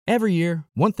Every year,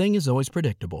 one thing is always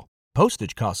predictable.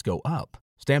 Postage costs go up.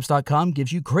 Stamps.com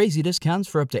gives you crazy discounts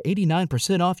for up to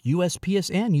 89% off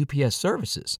USPS and UPS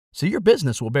services, so your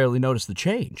business will barely notice the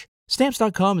change.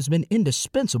 Stamps.com has been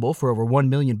indispensable for over 1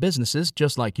 million businesses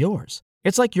just like yours.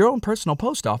 It's like your own personal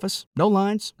post office. No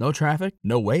lines, no traffic,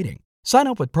 no waiting. Sign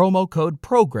up with promo code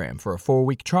PROGRAM for a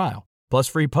 4-week trial, plus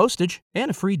free postage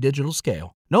and a free digital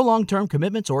scale. No long-term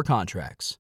commitments or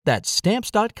contracts. That's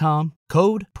Stamps.com,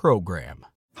 code PROGRAM.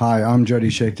 Hi, I'm Jody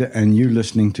Scheckter, and you're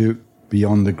listening to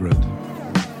Beyond the Grid.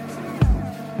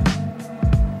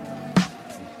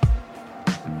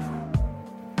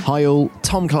 Hi all,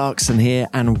 Tom Clarkson here,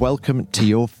 and welcome to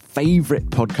your favourite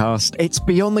podcast. It's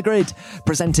Beyond the Grid,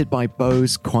 presented by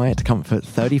Bose Quiet Comfort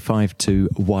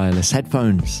 35-2 wireless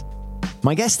headphones.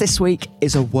 My guest this week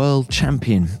is a world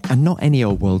champion, and not any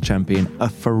old world champion, a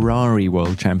Ferrari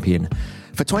world champion.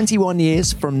 For 21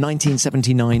 years, from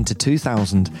 1979 to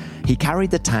 2000, he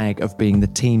carried the tag of being the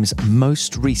team's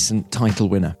most recent title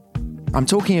winner. I'm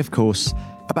talking, of course,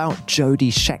 about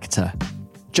Jody Scheckter.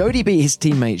 Jody beat his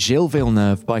teammate Gilles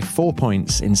Villeneuve by 4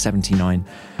 points in '79,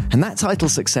 and that title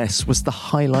success was the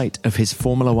highlight of his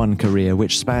Formula One career,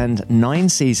 which spanned 9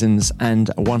 seasons and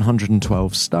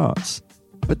 112 starts.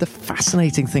 But the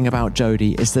fascinating thing about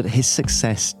Jody is that his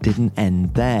success didn't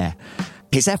end there.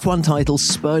 His F1 title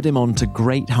spurred him on to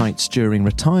great heights during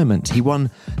retirement. He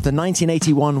won the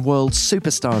 1981 World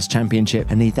Superstars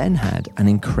Championship, and he then had an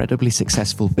incredibly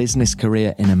successful business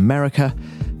career in America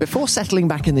before settling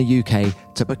back in the UK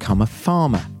to become a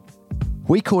farmer.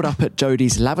 We caught up at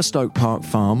Jody's Laverstoke Park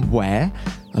farm where,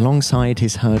 alongside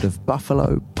his herd of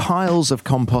buffalo, piles of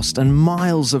compost and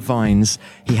miles of vines,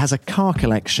 he has a car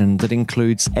collection that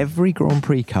includes every Grand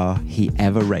Prix car he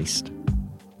ever raced.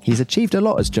 He's achieved a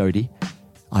lot as Jody.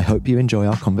 I hope you enjoy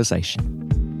our conversation.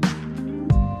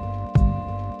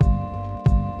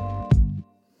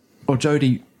 Well,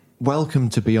 Jody, welcome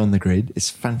to Beyond the Grid. It's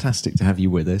fantastic to have you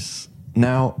with us.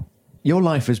 Now, your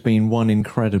life has been one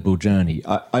incredible journey.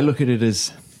 I look at it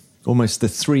as almost the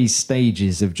 3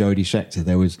 stages of Jody Scheckter.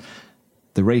 There was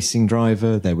the racing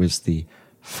driver, there was the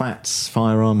FATS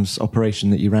firearms operation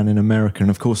that you ran in America, and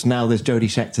of course now there's Jody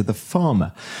Scheckter, the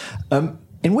farmer.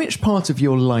 In which part of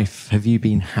your life have you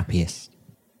been happiest?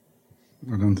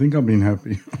 I don't think I've been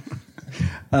happy.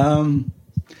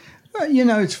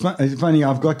 It's funny.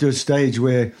 I've got to a stage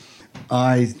where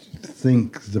I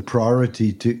think the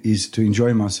priority is to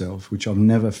enjoy myself, which I've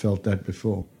never felt that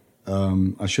before.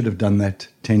 I should have done that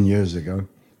 10 years ago.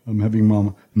 I'm having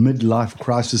my midlife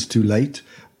crisis too late,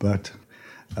 but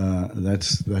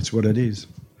that's what it is.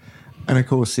 And of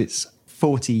course, it's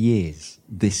 40 years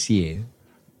this year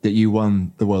that you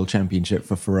won the World Championship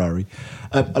for Ferrari.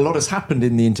 A lot has happened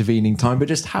in the intervening time, but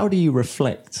just how do you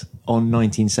reflect on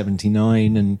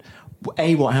 1979 and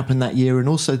what happened that year and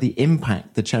also the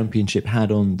impact the championship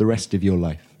had on the rest of your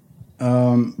life?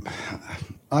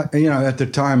 At the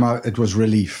time, it was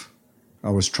relief. I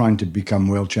was trying to become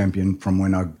world champion from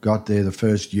when I got there. The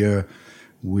first year,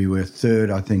 we were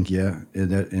third, I think,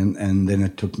 and then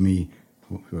it took me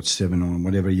 7 or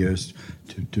whatever years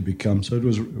to become. So it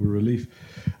was a relief.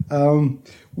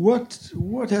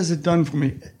 What has it done for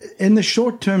me? In the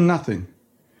short term, nothing.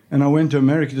 And I went to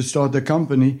America to start the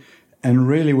company, and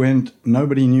really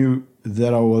nobody knew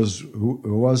that I was who I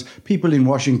was. People in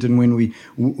Washington, when we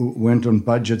went on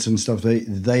budgets and stuff,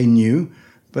 they knew.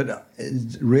 But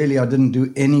really, I didn't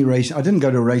do any race. I didn't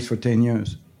go to a race for 10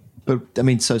 years. But I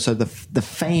mean, so the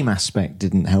fame aspect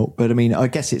didn't help. But I mean, I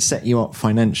guess it set you up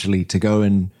financially to go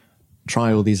and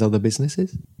try all these other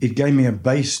businesses? It gave me a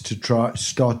base to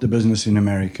start the business in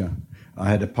America. I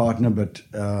had a partner, but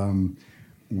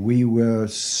we were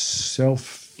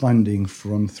self-funding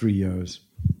from 3 years.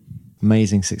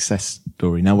 Amazing success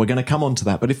story. Now, we're going to come on to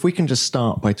that, but if we can just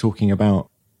start by talking about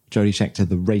Jody Scheckter,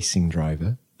 the racing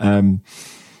driver.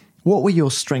 What were your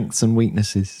strengths and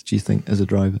weaknesses, do you think, as a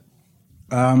driver?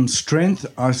 Strength,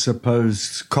 I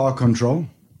suppose, car control.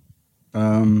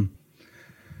 And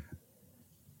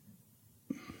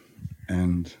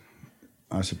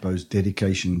I suppose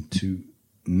dedication to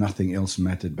nothing else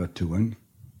mattered but to win.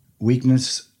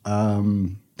 Weakness,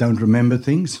 don't remember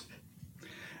things.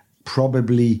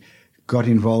 Probably got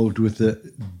involved with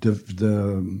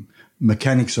the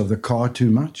mechanics of the car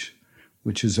too much,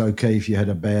 which is okay if you had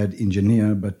a bad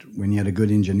engineer, but when you had a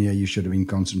good engineer, you should have been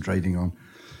concentrating on.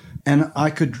 And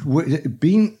I could,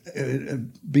 being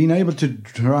able to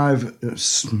drive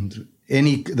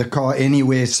the car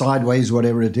anywhere, sideways,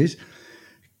 whatever it is,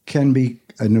 can be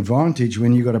an advantage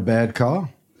when you got a bad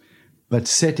car. But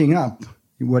setting up,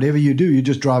 whatever you do, you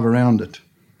just drive around it.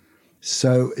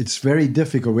 So it's very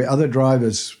difficult. Where other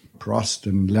drivers Prost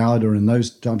and Lauder and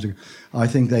those times, I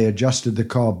think they adjusted the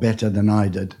car better than I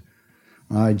did.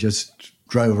 I just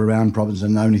drove around Providence,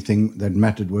 and the only thing that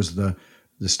mattered was the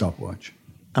stopwatch.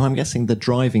 And I'm guessing the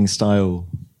driving style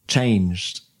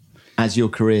changed as your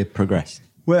career progressed.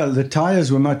 Well, the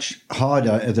tyres were much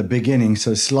harder at the beginning,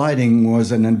 so sliding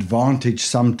was an advantage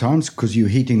sometimes because you're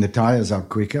heating the tyres up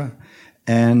quicker.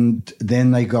 And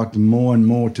then they got more and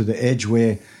more to the edge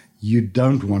where you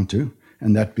don't want to,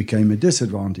 and that became a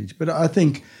disadvantage. But I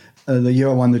think the year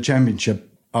I won the championship,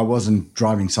 I wasn't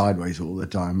driving sideways all the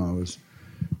time. I was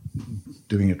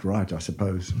doing it right, I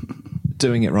suppose.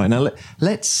 Doing it right. Now,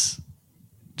 let's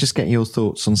just get your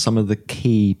thoughts on some of the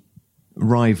key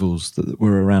rivals that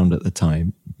were around at the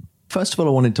time. First of all,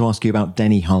 I wanted to ask you about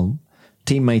Denny Hulme,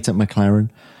 teammate at McLaren.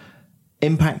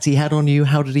 Impact he had on you,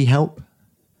 how did he help?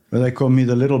 Well, they called me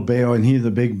the little bear and he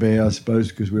the big bear, I suppose,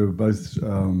 because we were both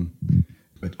a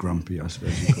bit grumpy, I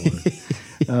suppose you call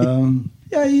it.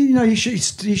 Yeah,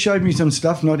 he showed me some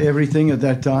stuff, not everything at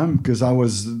that time, because I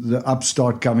was the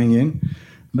upstart coming in.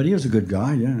 But he was a good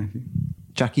guy, yeah.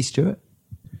 Jackie Stewart?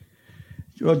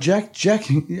 Well,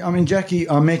 Jackie,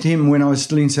 I met him when I was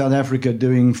still in South Africa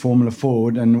doing Formula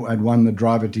Ford, and I'd won the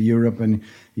driver to Europe, and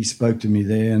he spoke to me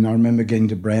there. And I remember getting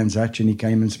to Brands Hatch, and he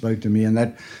came and spoke to me, and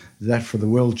that for the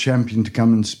world champion to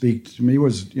come and speak to me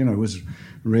was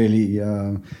really...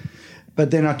 but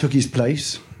then I took his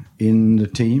place in the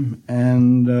team,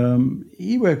 and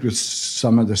he worked with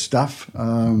some of the stuff.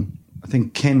 I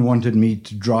think Ken wanted me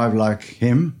to drive like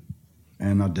him,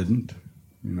 and I didn't.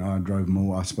 I drove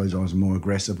more. I suppose I was more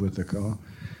aggressive with the car.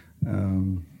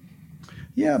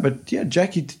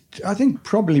 Jackie, I think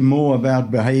probably more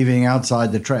about behaving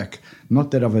outside the track.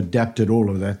 Not that I've adapted all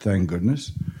of that, thank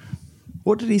goodness.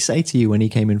 What did he say to you when he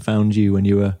came and found you when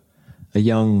you were a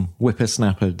young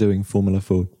whippersnapper doing Formula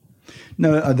Ford?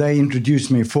 No,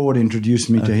 Ford introduced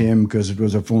me to him because it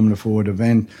was a Formula Ford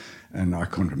event, and I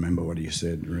can't remember what he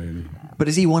said, really. But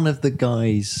is he one of the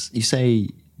guys, you say,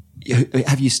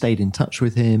 have you stayed in touch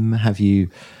with him? Have you...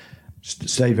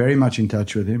 Stay very much in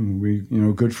touch with him. We,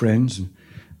 good friends.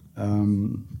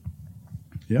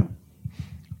 Yeah.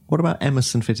 What about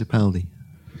Emerson Fittipaldi?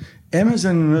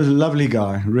 Emerson was a lovely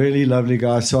guy, really lovely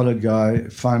guy, solid guy,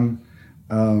 fun.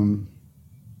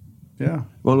 Yeah.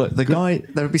 Well, look,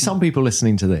 there'll be some people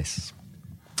listening to this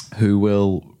who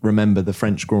will remember the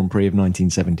French Grand Prix of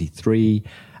 1973,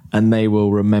 and they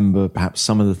will remember perhaps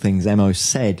some of the things Emo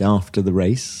said after the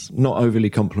race, not overly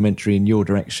complimentary in your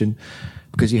direction,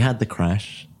 because you had the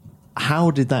crash.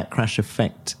 How did that crash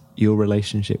affect your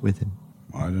relationship with him?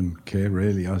 I didn't care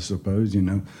really, I suppose.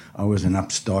 I was an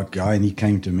upstart guy, and he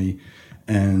came to me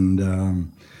and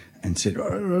said,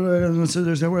 I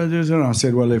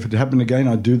said, well, if it happened again,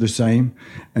 I'd do the same.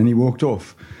 And he walked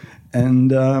off. And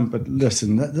but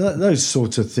listen, those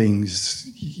sorts of things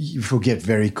you forget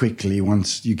very quickly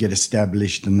once you get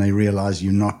established and they realize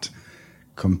you're not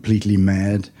completely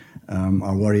mad.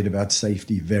 I worried about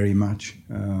safety very much.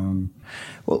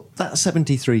 Well, that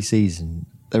 73 season,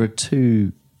 there are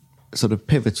two sort of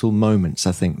pivotal moments,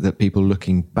 I think, that people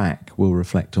looking back will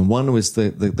reflect on. One was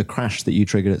the crash that you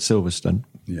triggered at Silverstone.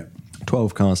 Yeah.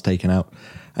 12 cars taken out.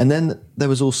 And then there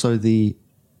was also the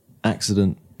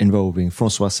accident involving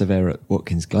Francois Sever at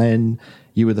Watkins Glen.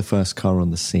 You were the first car on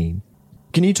the scene.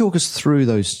 Can you talk us through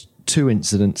those two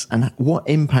incidents and what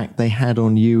impact they had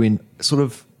on you in sort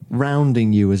of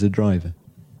rounding you as a driver?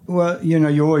 Well,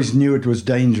 you always knew it was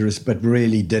dangerous, but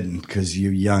really didn't, because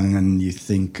you're young and you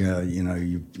think,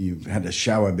 you've had a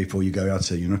shower before you go out,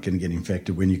 so you're not going to get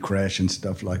infected when you crash and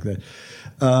stuff like that.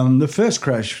 The first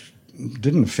crash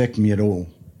didn't affect me at all.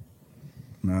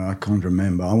 No, I can't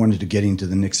remember. I wanted to get into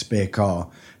the next spare car,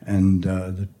 and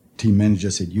the team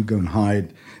manager said, you go and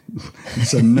hide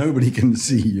so nobody can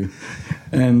see you.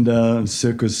 And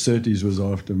Circus Surtees was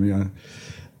after me.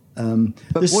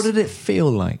 But what did it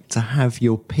feel like to have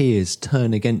your peers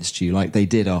turn against you like they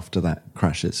did after that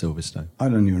crash at Silverstone? I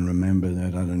don't even remember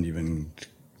that.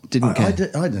 Didn't care?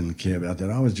 I didn't care about that.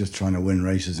 I was just trying to win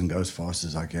races and go as fast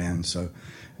as I can. So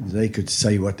they could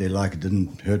say what they like. It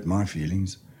didn't hurt my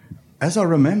feelings, as I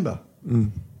remember.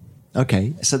 Mm.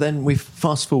 Okay, so then we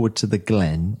fast forward to the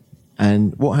Glen,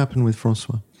 and what happened with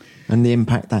Francois and the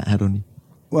impact that had on you?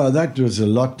 Well, that was a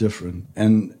lot different.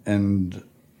 And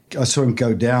I saw him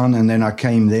go down, and then I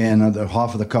came there, and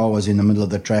half of the car was in the middle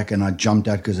of the track, and I jumped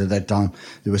out because at that time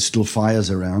there were still fires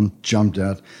around, jumped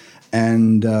out.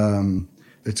 And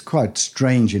it's quite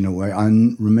strange in a way. I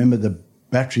remember the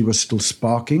battery was still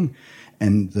sparking,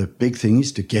 and the big thing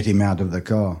is to get him out of the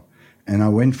car. And I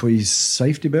went for his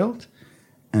safety belt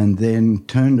and then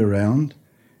turned around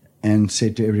and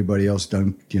said to everybody else,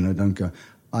 don't go.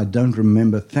 I don't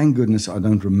remember. Thank goodness I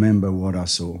don't remember what I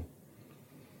saw.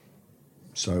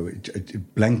 So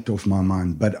it blanked off my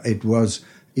mind. But it was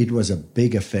a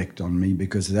big effect on me,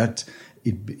 because that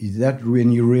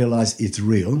when you realize it's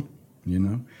real, you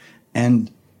know,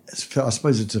 and I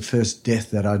suppose it's the first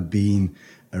death that I'd been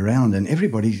around, and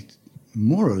everybody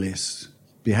more or less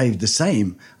behaved the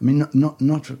same. I mean, not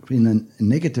in a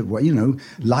negative way, you know.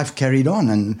 Life carried on,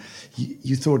 and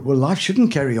you thought, well, life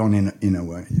shouldn't carry on in a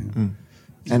way. You know?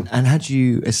 And had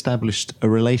you established a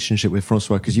relationship with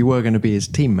Francois, because you were going to be his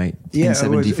teammate in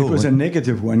 74? It was a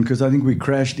negative one, because I think we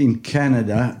crashed in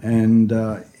Canada, and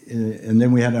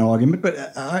then we had an argument. But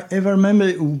if I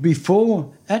remember,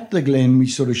 before, at the Glen, we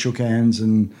sort of shook hands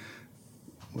and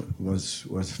was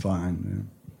fine.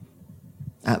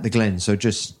 Yeah. At the Glen, so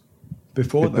just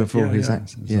before his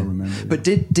accident. I remember, But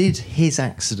did his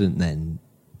accident then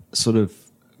sort of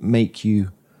make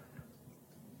you...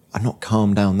 not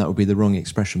calm down, that would be the wrong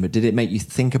expression, but did it make you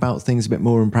think about things a bit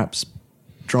more and perhaps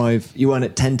drive? You weren't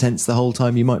at 10 tenths the whole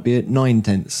time, you might be at 9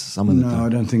 tenths some of the time. No, I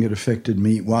don't think it affected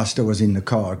me whilst I was in the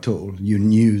car at all. You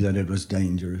knew that it was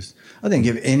dangerous. I think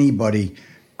if anybody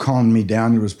calmed me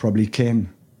down, it was probably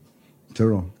Ken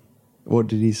Tyrrell. What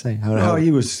did he say?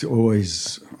 He was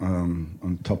always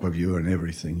on top of you and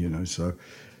everything, you know. So,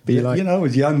 you know,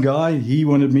 as a young guy, he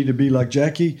wanted me to be like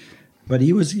Jackie, but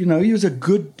he was a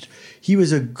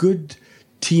good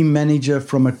team manager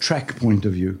from a track point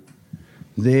of view.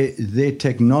 Their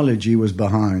technology was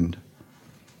behind.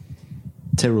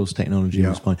 Tyrrell's technology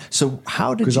was behind. So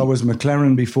how did? Because I was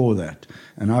McLaren before that,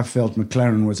 and I felt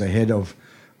McLaren was ahead of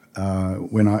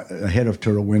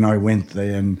Tyrrell when I went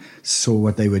there and saw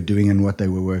what they were doing and what they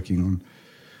were working on.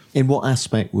 In what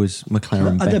aspect was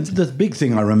McLaren better? The big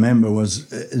thing I remember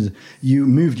was you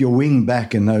moved your wing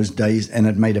back in those days, and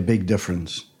it made a big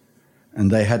difference. And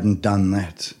they hadn't done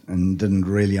that and didn't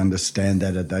really understand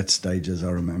that at that stage, as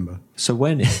I remember. So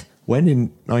when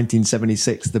in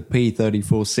 1976 the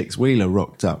P34 six-wheeler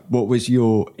rocked up, what was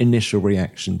your initial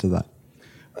reaction to that?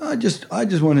 I just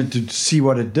wanted to see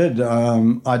what it did.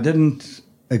 I didn't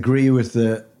agree with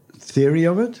the theory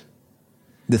of it.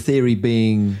 The theory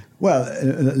being? Well,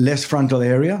 less frontal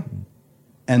area,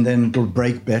 and then it'll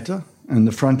brake better. And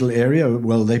the frontal area,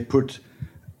 well, they put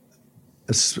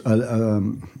a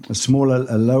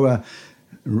lower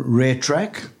rear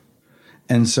track,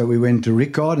 and so we went to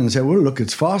Ricard and said, well, look,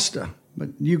 it's faster, but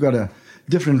you got a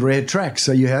different rear track,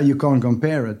 so you can't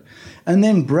compare it. And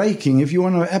then braking, if you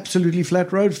want an absolutely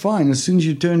flat road, fine. As soon as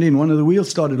you turned in, one of the wheels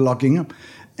started locking up,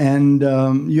 and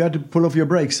you had to pull off your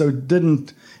brakes, so it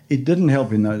didn't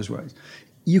help in those ways.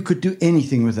 You could do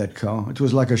anything with that car. It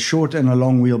was like a short and a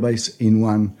long wheelbase in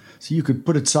one, so you could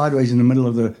put it sideways in the middle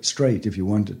of the straight if you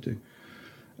wanted to.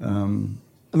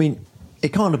 I mean,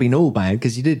 it can't have been all bad,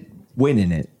 because you did win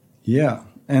in it. Yeah,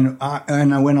 and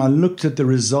when I looked at the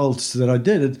results that I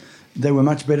did, they were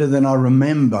much better than I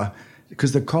remember,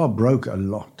 because the car broke a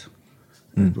lot.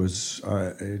 It was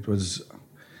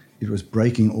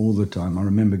breaking all the time. I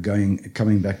remember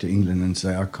coming back to England and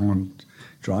say, I can't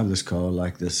drive this car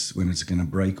like this when it's going to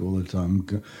break all the time.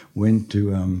 Went to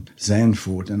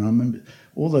Zandvoort, and I remember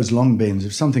all those long bends.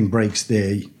 If something breaks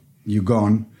there, you're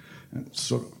gone.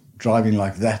 Sort of driving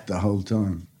like that the whole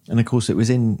time. And of course, it was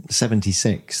in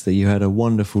 76 that you had a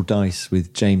wonderful dice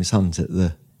with James Hunt at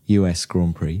the US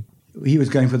Grand Prix. He was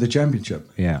going for the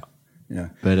championship. Yeah.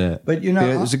 But you know,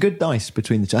 it was a good dice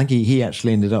between the two. I think he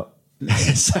actually ended up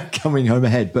coming home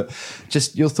ahead. But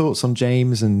just your thoughts on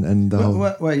James and the whole...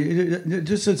 Well,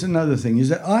 just as another thing, is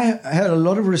that I had a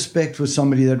lot of respect for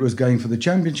somebody that was going for the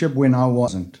championship when I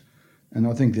wasn't. And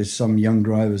I think there's some young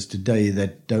drivers today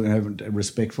that don't have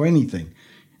respect for anything.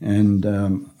 And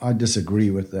I disagree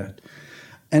with that.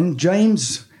 And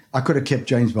James, I could have kept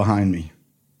James behind me.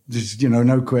 Just,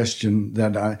 no question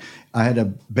that I had a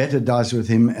better dice with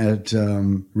him at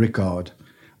Ricard,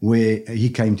 where he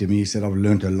came to me, he said, I've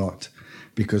learned a lot,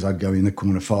 because I'd go in the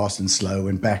corner fast and slow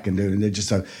and back and do it. And just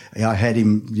so I had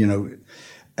him,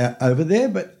 over there,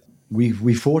 but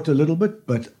we fought a little bit,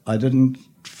 but I didn't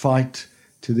fight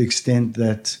to the extent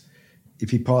that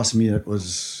if he passed me,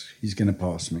 he's going to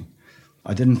pass me.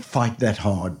 I didn't fight that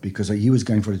hard because he was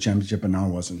going for the championship and I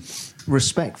wasn't.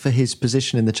 Respect for his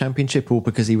position in the championship, or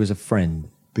because he was a friend?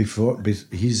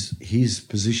 His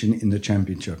position in the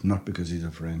championship, not because he's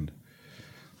a friend.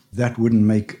 That wouldn't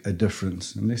make a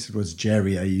difference unless it was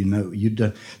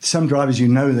Jarier. Some drivers they're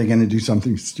going to do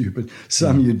something stupid.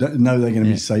 Some you don't know they're going to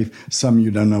be safe. Some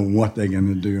you don't know what they're going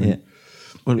to do. Yeah.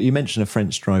 Well, you mentioned a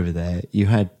French driver there. You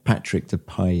had Patrick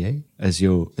Depailler as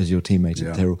your teammate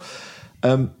at Tyrrell.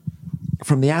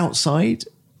 From the outside,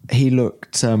 he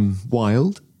looked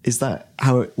wild. Is that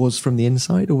how it was from the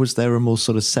inside, or was there a more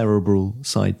sort of cerebral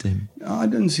side to him? I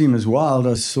didn't see him as wild.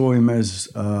 I saw him as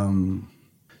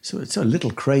so it's a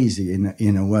little crazy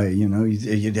in a way. You know,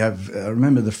 you'd have. I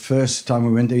remember the first time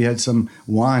we went there, he had some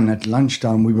wine at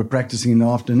lunchtime. We were practicing in the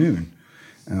afternoon.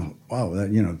 Wow,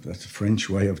 that's a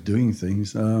French way of doing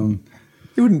things.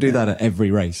 He wouldn't do that at every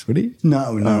race, would he?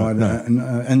 No.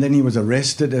 And then he was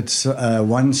arrested at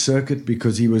one circuit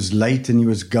because he was late and he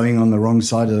was going on the wrong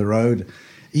side of the road.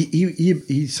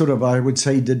 He sort of, I would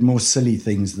say, did more silly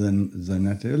things than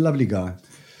that. A lovely guy.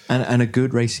 And a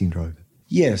good racing driver.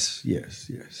 Yes.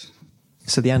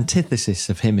 So the antithesis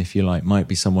of him, if you like, might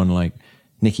be someone like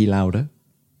Niki Lauda.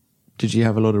 Did you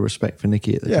have a lot of respect for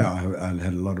Niki at the time? Yeah, I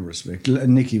had a lot of respect.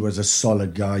 Niki was a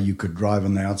solid guy. You could drive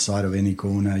on the outside of any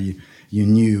corner. You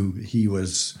knew he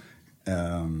was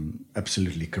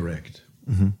absolutely correct.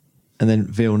 Mm-hmm. And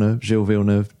then Gilles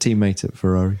Villeneuve, teammate at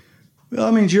Ferrari. Well,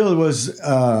 I mean, Gilles was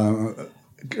a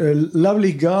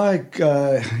lovely guy.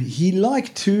 He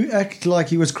liked to act like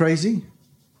he was crazy.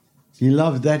 He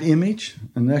loved that image,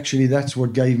 and actually that's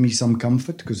what gave me some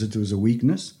comfort because it was a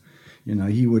weakness. You know,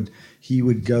 he would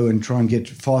go and try and get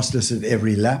fastest at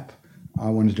every lap. I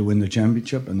wanted to win the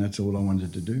championship, and that's all I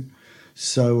wanted to do.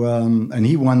 So, and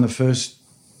he won the first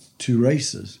 2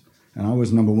 races, and I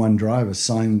was number 1 driver,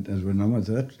 signed as a number.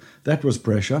 That was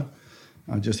pressure.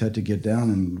 I just had to get down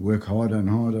and work harder and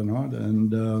harder and harder,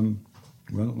 and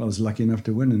I was lucky enough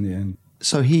to win in the end.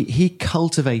 So he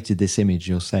cultivated this image,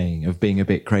 you're saying, of being a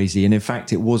bit crazy, and in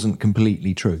fact it wasn't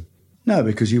completely true. No,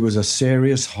 because he was a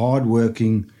serious,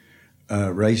 hard-working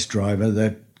race driver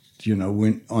that,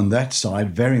 went on that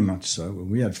side very much so.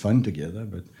 We had fun together,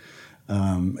 but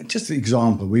just an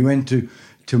example, we went to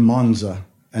Monza,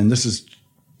 and this is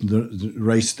the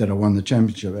race that I won the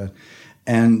championship at,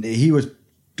 and he was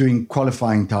doing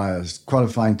qualifying tires,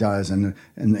 and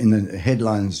in the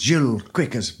headlines, Gilles,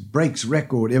 quickest, brakes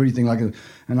record, everything like that.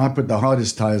 And I put the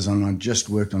hardest tires on. I just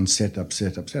worked on setup.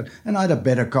 And I had a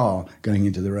better car going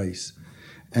into the race.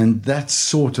 And that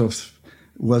sort of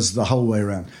was the whole way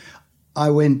around. I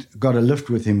got a lift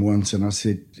with him once, and I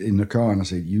said, in the car, and I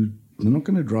said, you're not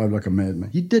going to drive like a madman.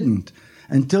 He didn't.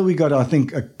 Until we got, I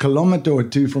think, a kilometre or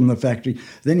 2 from the factory.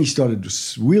 Then he started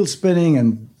wheel spinning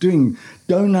and doing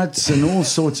donuts and all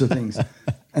sorts of things.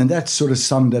 And that sort of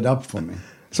summed it up for me.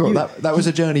 So that was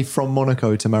a journey from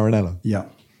Monaco to Maranello? Yeah,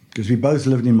 because we both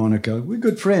lived in Monaco. We're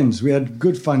good friends. We had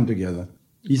good fun together.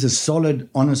 He's a solid,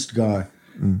 honest guy.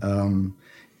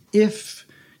 If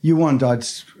you want, I'd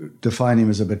define him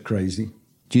as a bit crazy.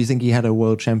 Do you think he had a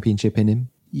world championship in him?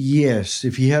 Yes.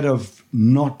 If he had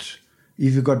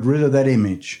if he got rid of that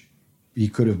image, he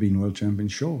could have been world champion.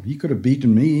 Sure, he could have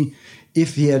beaten me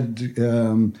if he had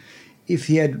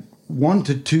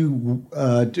wanted to.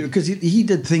 Because he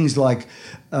did things like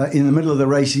in the middle of the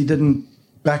race, he didn't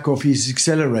back off his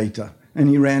accelerator, and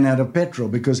he ran out of petrol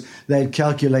because they had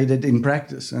calculated in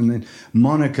practice. And in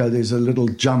Monaco, there's a little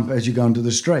jump as you go into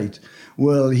the straight.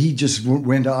 Well, he just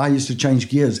went. I used to change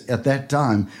gears at that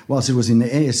time whilst it was in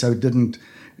the air, so it didn't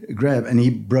grab, and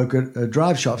he broke a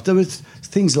drive shaft. There was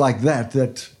things like that,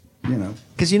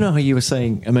 Because you know how you were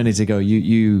saying a minute ago,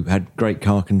 you had great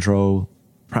car control,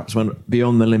 perhaps went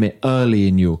beyond the limit early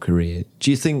in your career. Do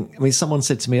you think, someone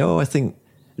said to me, I think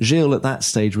Gilles at that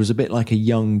stage was a bit like a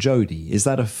young Jody. Is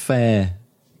that a fair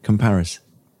comparison?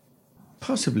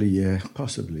 Possibly, yeah.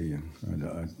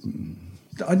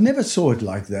 I never saw it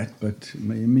like that, but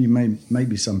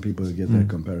maybe some people get that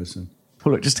comparison.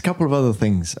 Well, look, just a couple of other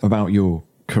things about your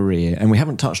career, and we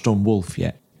haven't touched on Wolf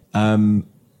yet. From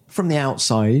the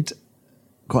outside,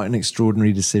 quite an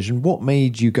extraordinary decision. What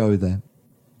made you go there?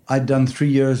 I'd done 3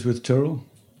 years with Tyrrell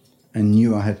and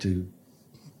knew I had to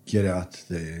get out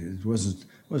there. It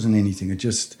wasn't anything. It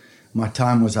just, my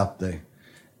time was up there.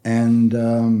 And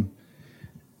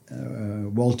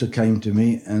Walter came to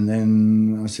me, and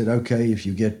then I said, okay, if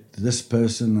you get this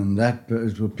person and that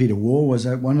person. Peter Waugh was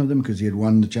one of them because he had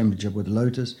won the championship with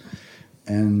Lotus.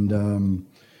 And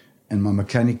my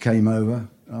mechanic came over,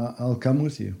 I'll come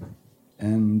with you.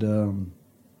 And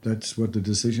that's what the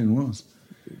decision was.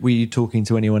 Were you talking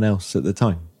to anyone else at the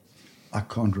time? I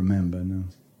can't remember, no.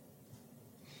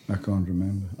 I can't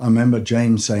remember. I remember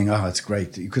James saying, it's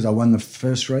great, because I won the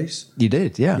first race. You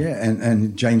did, yeah. Yeah,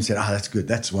 and James said, that's good,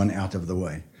 that's one out of the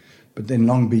way. But then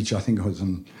Long Beach, I think I was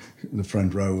in the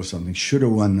front row or something, should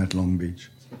have won that Long Beach.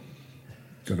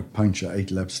 Got a puncture,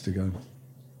 8 laps to go.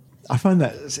 I find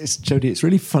that, Jody, it's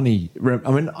really funny.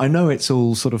 I know it's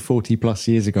all sort of 40 plus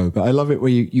years ago, but I love it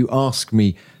where you ask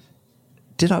me,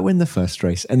 did I win the first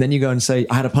race? And then you go and say,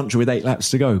 I had a puncture with 8 laps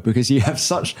to go, because you have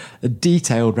such a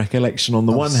detailed recollection on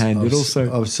the one hand, but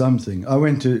also of something. I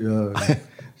went to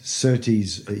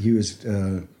Surtees,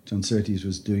 John Surtees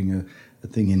was doing a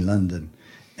thing in London,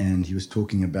 and he was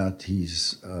talking about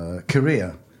his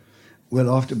career. Well,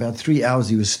 after about 3 hours,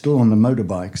 he was still on the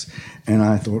motorbikes, and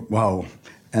I thought, wow.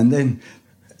 And then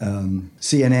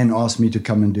CNN asked me to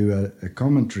come and do a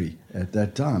commentary at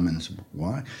that time, and I said,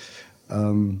 why?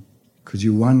 Because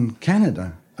you won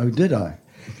Canada. Oh, did I?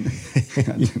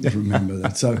 I don't remember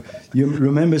that. So you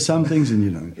remember some things and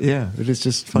you don't. Yeah, but it's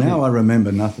just funny. Now I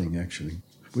remember nothing, actually,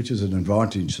 which is an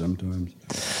advantage sometimes.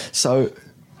 So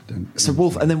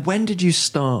Wolf, and then when did you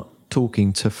start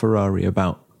talking to Ferrari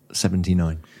about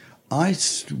 79? I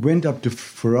went up to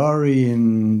Ferrari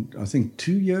in, I think,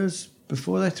 2 years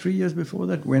before that, 3 years before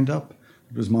that, went up.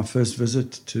 It was my first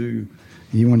visit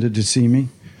he wanted to see me.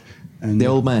 And the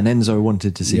old man, Enzo,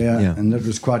 wanted to see you. Yeah, and that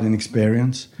was quite an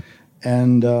experience.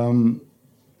 And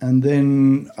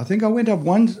then I think I went up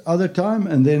one other time,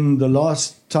 and then the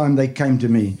last time they came to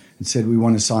me and said, we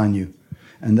want to sign you.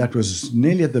 And that was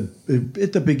nearly at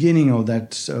the beginning of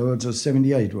that, so it was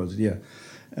 78, was it? Yeah.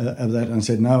 Of that, and I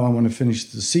said, no, I want to finish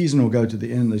the season or go to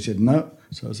the end. They said, no.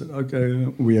 So I said,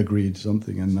 okay, we agreed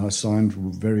something, and I signed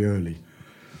very early.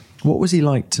 What was he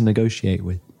like to negotiate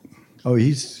with? Oh,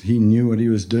 he knew what he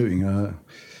was doing.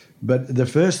 But the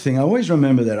first thing, I always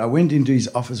remember that. I went into his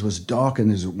office, it was dark, and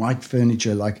there's white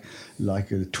furniture like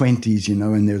the 20s,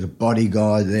 and there was a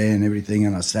bodyguard there and everything,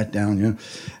 and I sat down,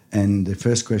 and the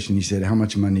first question he said, how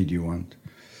much money do you want?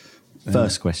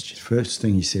 First question. First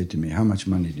thing he said to me, how much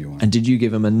money do you want? And did you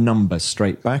give him a number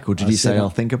straight back, or did you say, I'll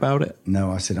think about it?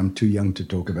 No, I said, I'm too young to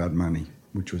talk about money,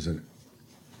 which was,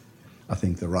 I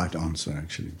think, the right answer,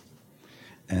 actually.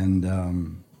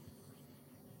 And,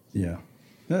 yeah.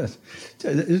 Yes.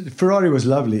 Ferrari was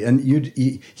lovely, and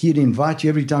he'd invite you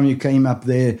every time you came up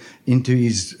there into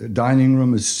his dining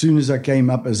room. As soon as I came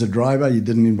up as a driver, he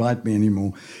didn't invite me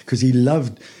anymore because he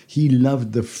loved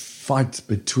the fight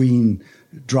between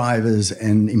drivers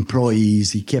and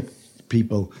employees. He kept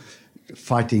people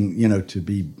fighting, to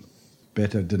be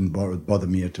better. It didn't bother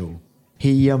me at all.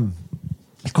 He's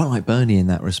quite like Bernie in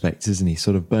that respect, isn't he?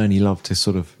 Sort of Bernie loved to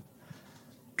sort of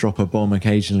drop a bomb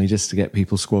occasionally just to get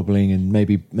people squabbling, and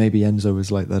maybe Enzo was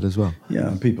like that as well.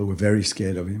 Yeah, people were very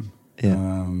scared of him.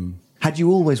 Yeah. Had you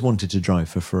always wanted to drive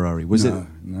for Ferrari? No,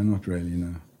 not really,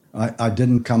 no. I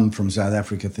didn't come from South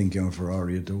Africa thinking of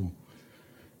Ferrari at all.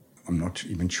 I'm not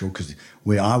even sure, because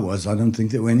where I was, I don't think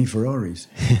there were any Ferraris,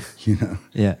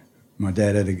 Yeah. My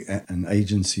dad had an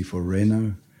agency for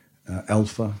Renault,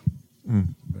 Alfa,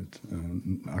 but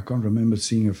I can't remember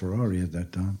seeing a Ferrari at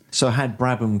that time. So had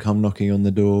Brabham come knocking on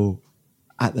the door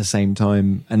at the same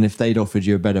time, and if they'd offered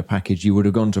you a better package, you would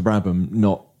have gone to Brabham,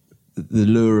 not the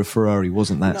lure of Ferrari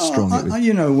wasn't that strong?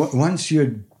 Once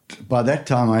by that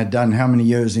time I had done how many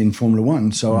years in Formula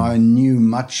One, so I knew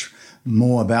much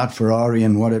more about Ferrari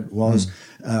and what it was.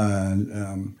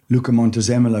 Luca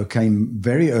Montezemolo came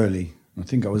very early. I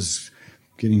think I was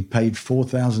getting paid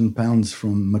 £4,000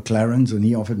 from McLaren's, and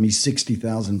he offered me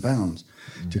 £60,000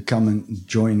 to come and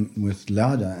join with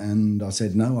Lauda, and I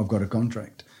said, no, I've got a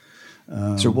contract.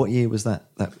 So what year was that?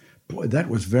 Boy, that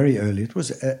was very early. It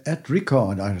was at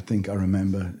Ricard, I think I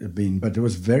remember it being, but it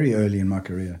was very early in my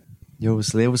career. They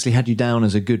obviously had you down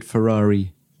as a good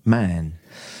Ferrari man.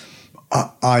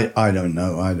 I don't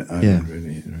know. I don't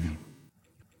really.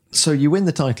 So you win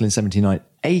the title in 79.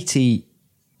 80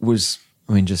 was,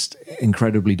 just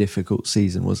incredibly difficult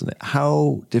season, wasn't it?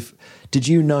 How did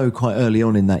you know quite early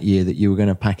on in that year that you were going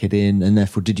to pack it in, and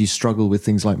therefore did you struggle with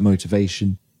things like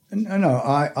motivation? No,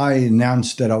 I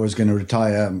announced that I was going to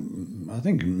retire, I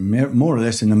think more or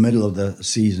less in the middle of the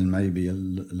season, maybe a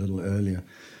little earlier.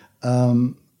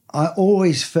 I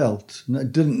always felt, I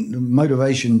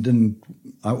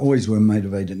always were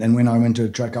motivated. And when I went to a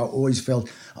track, I always felt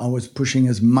I was pushing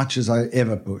as much as I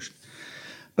ever pushed.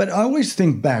 But I always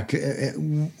think back,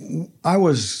 I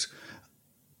was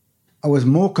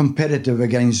more competitive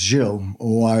against Gilles,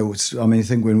 I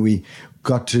think when we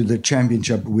got to the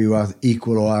championship, we were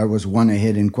equal, or I was one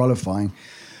ahead in qualifying.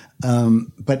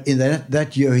 But in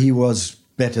that year, he was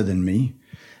better than me.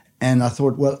 And I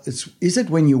thought, well, is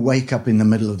it when you wake up in the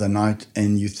middle of the night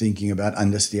and you're thinking about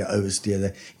understeer,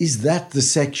 oversteer? Is that the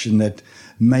section that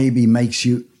maybe makes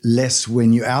you less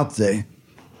when you're out there?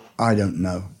 I don't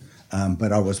know.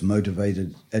 But I was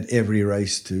motivated at every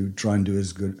race to try and do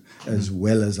as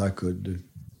well as I could do.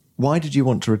 Why did you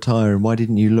want to retire, and why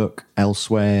didn't you look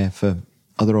elsewhere for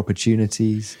other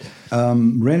opportunities?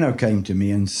 Renault came to me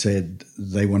and said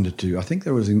they wanted to, I think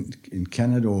that was in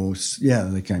Canada,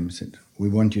 they came and said, we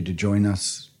want you to join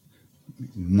us,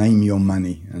 name your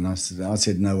money. And I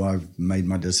said, no, I've made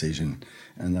my decision.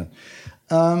 And that,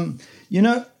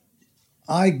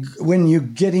 when you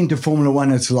get into Formula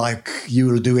One, it's like you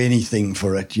will do anything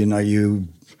for it.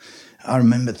 I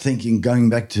remember going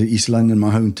back to East London,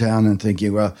 my hometown, and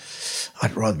thinking, well,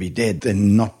 I'd rather be dead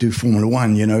than not do Formula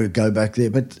One, go back there.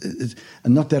 But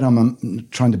not that I'm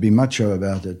trying to be macho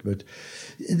about it, but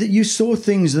you saw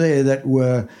things there that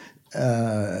were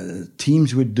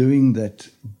teams were doing that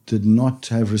did not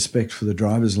have respect for the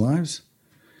drivers' lives.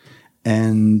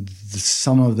 And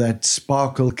some of that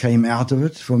sparkle came out of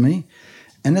it for me.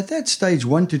 And at that stage,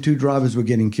 1 to 2 drivers were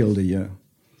getting killed a year.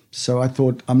 So I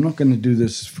thought, I'm not going to do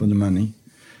this for the money.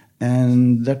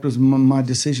 And that was my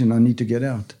decision. I need to get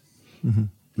out.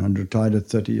 Mm-hmm. I'd retired at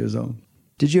 30 years old.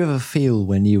 Did you ever feel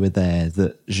when you were there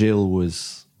that Gilles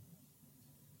was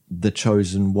the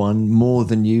chosen one more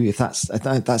than you?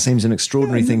 That seems an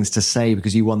extraordinary thing to say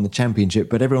because you won the championship,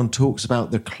 but everyone talks about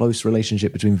the close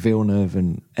relationship between Villeneuve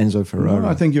and Enzo Ferrari. No,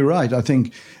 I think you're right. I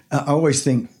always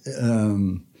think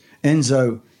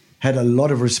Enzo had a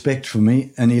lot of respect for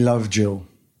me and he loved Gilles.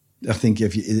 I think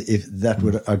I'd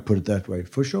put it that way,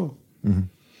 for sure. Mm-hmm.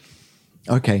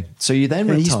 Okay, so you then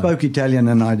retired. He spoke Italian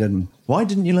and I didn't. Why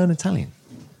didn't you learn Italian?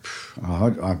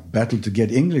 I battled to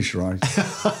get English right.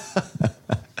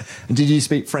 And did you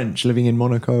speak French living in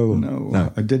Monaco?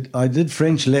 No. I did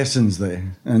French lessons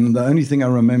there. And the only thing I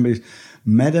remember is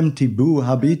Madame Thibault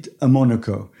habite à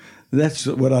Monaco. That's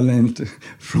what I learned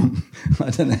from, I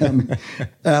don't know how many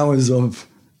hours of,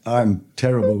 I'm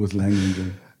terrible with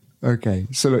language. Okay,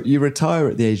 so look, you retire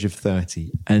at the age of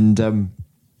 30. And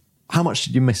how much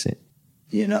did you miss it?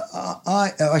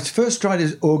 I first tried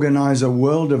to organize a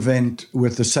world event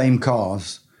with the same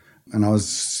cars. And I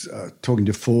was talking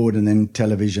to Ford and then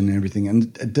television and everything.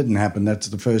 And it didn't happen. That's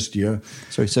the first year.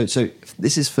 Sorry, so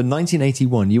this is for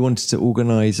 1981. You wanted to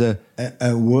organize a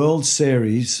World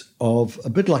Series of, a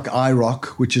bit like IROC,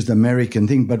 which is the American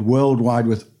thing, but worldwide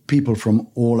with people from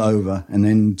all over, and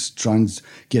then try and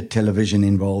get television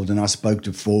involved. And I spoke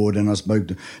to Ford and I spoke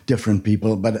to different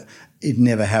people, but it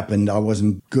never happened. I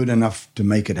wasn't good enough to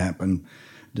make it happen.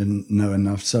 Didn't know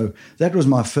enough. So that was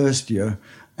my first year.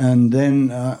 And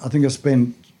then I think I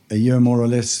spent a year more or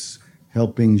less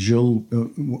helping Gilles,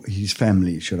 his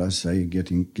family, should I say,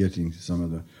 getting some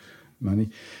of the money.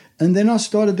 And then I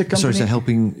started the company. So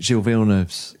helping Gilles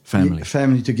Villeneuve's family.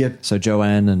 Family to get... So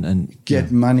Joanne and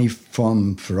get money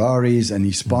from Ferraris and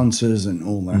his sponsors and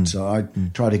all that. So I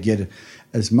try to get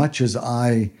as much as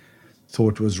I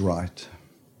thought was right.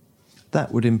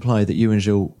 That would imply that you and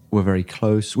Gilles were very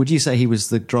close. Would you say he was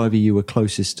the driver you were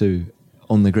closest to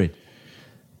on the grid?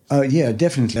 Yeah,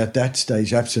 definitely at that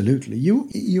stage, absolutely.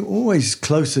 You're always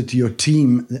closer to your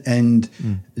team and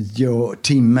your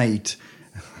teammate,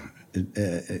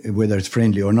 whether it's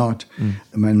friendly or not.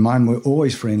 I mean, mine were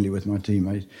always friendly with my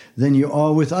teammate, than you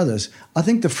are with others. I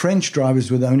think the French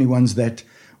drivers were the only ones that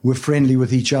were friendly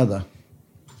with each other.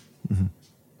 Mm-hmm.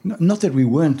 Not that we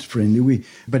weren't friendly,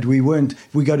 but we weren't.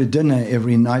 If we go to dinner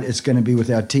every night, it's going to be with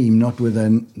our team, not with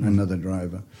another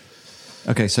driver.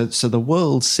 Okay, so the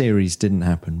World Series didn't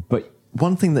happen, but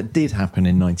one thing that did happen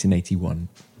in 1981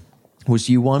 was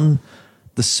you won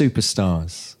the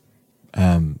Superstars.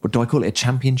 What do I call it? A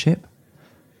championship?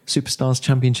 Superstars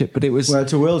Championship, but it was... Well,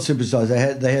 it's a World Superstars.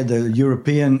 They had the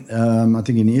European, I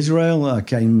think in Israel,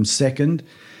 came second,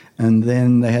 and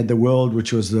then they had the World,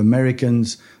 which was the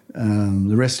Americans,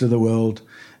 the rest of the world,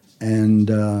 and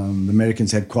the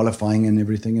Americans had qualifying and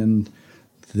everything, and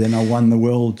then I won the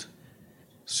World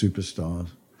Superstars.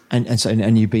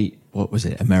 And you beat, what was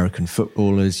it, American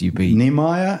footballers? You beat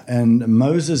Niemeyer, and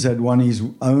Moses had won his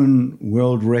own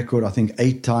world record, I think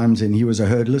 8 times, and he was a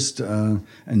hurdlist.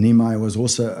 And Niemeyer was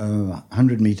also a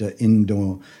 100-meter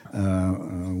indoor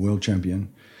world champion.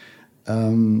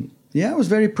 I was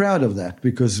very proud of that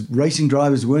because racing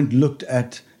drivers weren't looked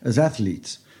at as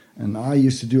athletes. And I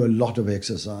used to do a lot of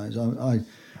exercise.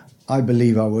 I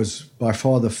believe I was by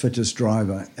far the fittest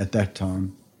driver at that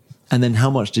time. And then how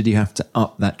much did you have to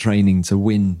up that training to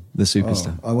win the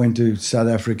Superstar? I went to South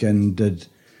Africa and did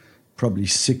probably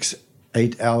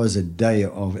 6-8 hours a day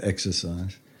of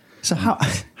exercise. So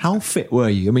how fit were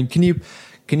you? I mean, can you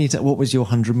tell what was your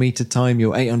 100-meter time,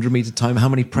 your 800-meter time? How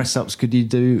many press-ups could you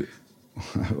do?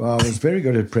 Well, I was very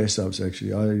good at press-ups,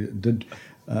 actually. I did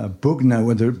Bugner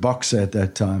with a boxer at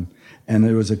that time. And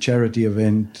there was a charity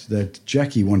event that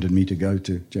Jackie wanted me to go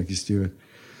to, Jackie Stewart.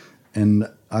 And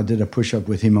I did a push-up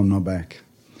with him on my back.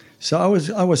 So I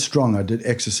was strong. I did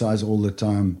exercise all the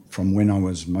time from when I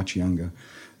was much younger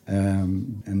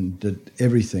and did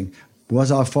everything.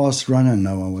 Was I a fast runner?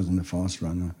 No, I wasn't a fast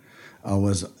runner. I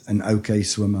was an okay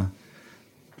swimmer.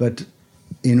 But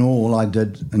in all, I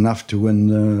did enough to win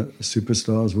the World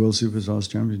Superstars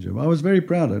Championship. I was very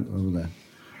proud of that.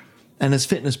 And has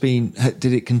fitness did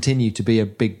it continue to be a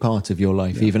big part of your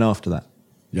life even after that?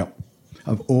 Yep.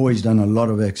 I've always done a lot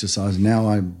of exercise. Now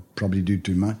I probably do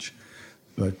too much,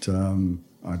 but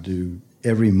I do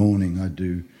every morning. I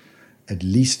do at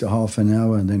least a half an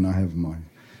hour, and then I have my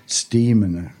steam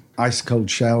and an ice cold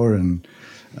shower, and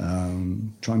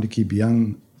trying to keep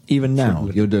young. Even now,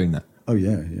 you're doing that? Oh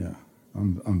yeah.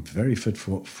 I'm very fit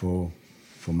for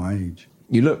my age.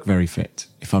 You look very fit,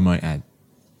 if I might add.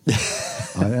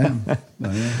 I am.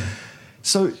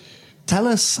 So tell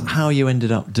us how you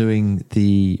ended up doing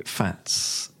the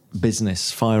FATS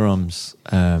business, firearms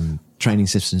training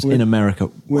systems in America.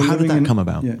 How did that come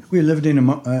about? Yeah. We lived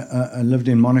I lived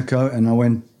in Monaco, and I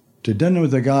went to dinner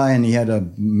with a guy, and he had a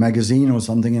magazine or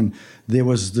something, and there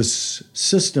was this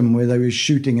system where they were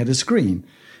shooting at a screen.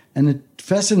 And it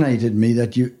fascinated me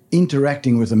that you're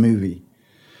interacting with a movie.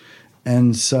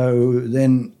 And so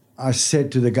then I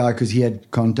said to the guy, because he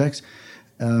had contacts,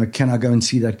 can I go and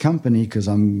see that company? Because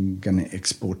I'm going to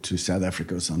export to South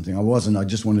Africa or something. I wasn't. I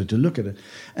just wanted to look at it.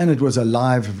 And it was a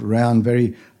live round,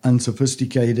 very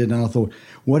unsophisticated. And I thought,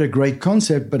 what a great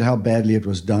concept, but how badly it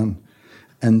was done.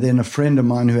 And then a friend of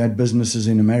mine who had businesses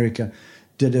in America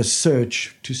did a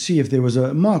search to see if there was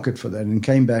a market for that, and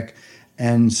came back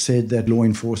and said that law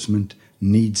enforcement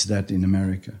needs that in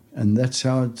America. And that's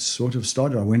how it sort of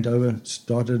started. I went over,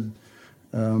 started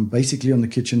basically on the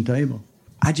kitchen table.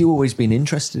 Had you always been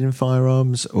interested in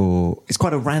firearms, or it's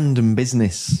quite a random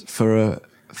business for a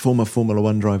former Formula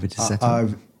One driver to set up?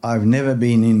 I've never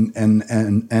been in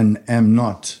and am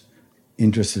not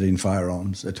interested in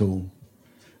firearms at all.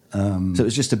 So it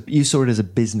was just you saw it as a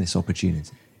business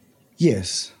opportunity?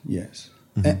 Yes.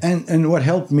 Mm-hmm. And what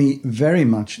helped me very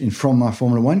much from my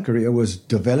Formula One career was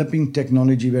developing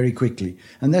technology very quickly.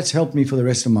 And that's helped me for the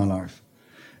rest of my life.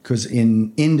 Because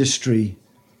in industry,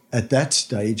 at that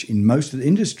stage, in most of the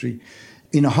industry,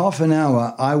 in a half an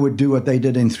hour, I would do what they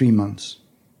did in 3 months.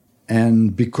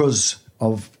 And because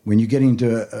of when you get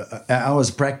into an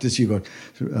hour's practice, you've got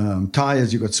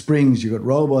tires, you've got springs, you've got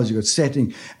roll bars, you've got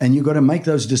setting, and you've got to make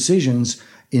those decisions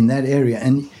in that area.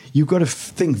 And you've got to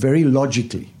think very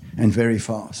logically and very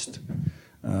fast.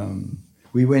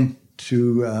 We went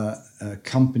to a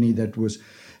company that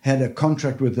had a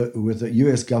contract with the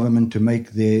US government to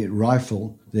make their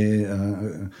rifle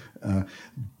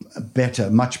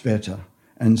much better.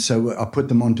 And so I put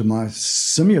them onto my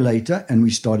simulator, and we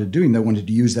started doing. They wanted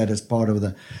to use that as part of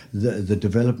the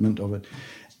development of it.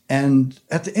 And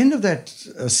at the end of that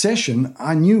session,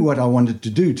 I knew what I wanted to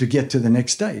do to get to the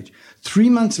next stage. 3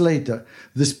 months later,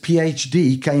 this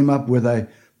PhD came up with a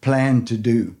plan to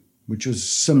do, which was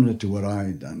similar to what I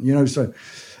had done. So,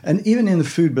 and even in the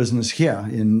food business here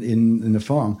in the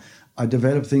farm, I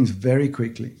developed things very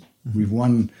quickly. Mm-hmm. We've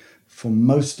won, for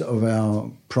most of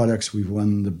our products, we've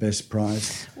won the best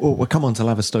prize. Well, we'll come on to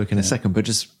Laverstoke in a second, but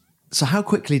so how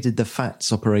quickly did the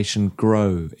FATS operation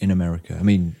grow in America? I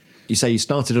mean, you say you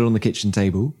started it on the kitchen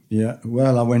table. Yeah,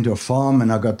 well, I went to a farm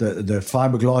and I got the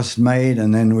fiberglass made,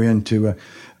 and then we went to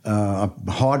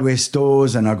hardware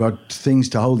stores, and I got things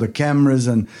to hold the cameras,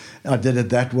 and I did it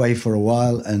that way for a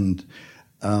while, and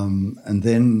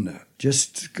then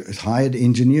just hired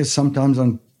engineers, sometimes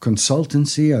on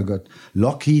consultancy. I got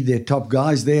Lockheed, their top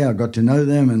guys there. I got to know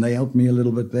them, and they helped me a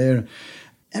little bit there.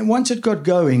 And once it got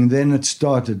going, then it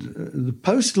started. The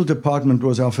postal department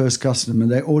was our first customer.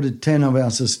 They ordered 10 of our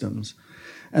systems.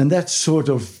 And that's sort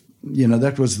of,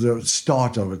 that was the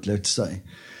start of it, let's say.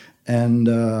 And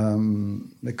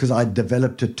because I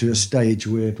developed it to a stage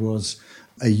where it was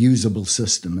a usable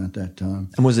system at that time.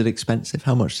 And was it expensive?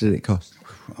 How much did it cost?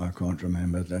 I can't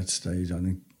remember at that stage. I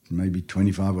think maybe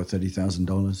 $25,000 or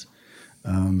 $30,000.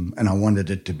 And I wanted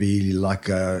it to be like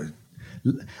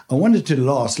I wanted to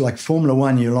last like Formula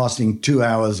One, you're lasting 2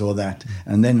 hours or that,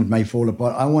 and then it may fall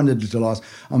apart. I wanted it to last.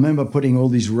 I remember putting all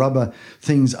these rubber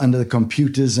things under the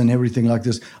computers and everything like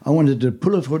this. I wanted to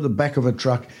pull it for the back of a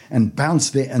truck and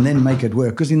bounce there and then make it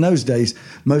work. Because in those days,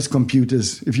 most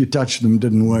computers, if you touched them,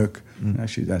 didn't work.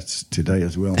 Actually, that's today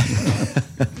as well.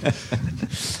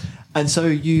 And so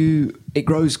it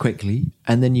grows quickly,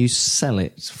 and then you sell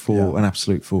it for an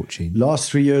absolute fortune. Last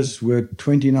 3 years were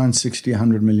 $29, $60,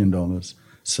 $100 million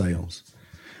sales.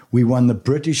 We won the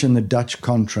British and the Dutch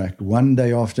contract one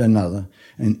day after another,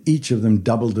 and each of them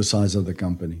doubled the size of the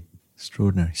company.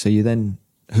 Extraordinary. So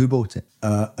who bought it?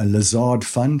 A Lazard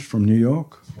fund from New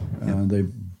York.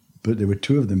 But there were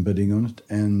two of them bidding on it,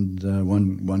 and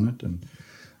one won it.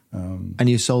 And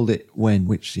you sold it when?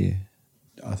 Which year?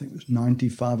 I think it was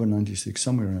 95 or 96,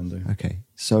 somewhere around there. Okay.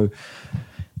 So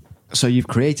you've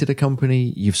created a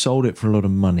company, you've sold it for a lot of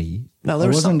money. Now, I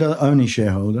wasn't the only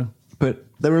shareholder. But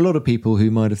there are a lot of people who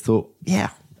might have thought,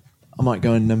 I might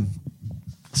go and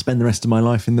spend the rest of my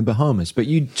life in the Bahamas. But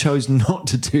you chose not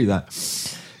to do that.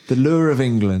 The lure of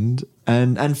England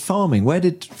and farming. Where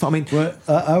did farming? Well,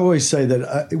 I always say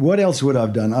that. What else would I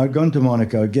have done? I'd gone to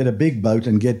Monaco, get a big boat,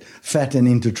 and get fat and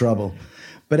into trouble.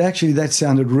 But actually, that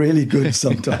sounded really good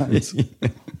sometimes.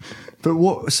 But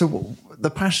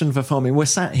the passion for farming? We're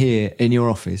sat here in your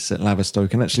office at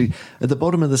Laverstoke, and actually, at the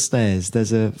bottom of the stairs,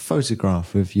 there's a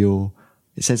photograph of your.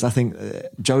 It says, I think,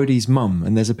 Jody's mum,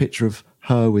 and there's a picture of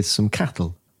her with some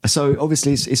cattle. So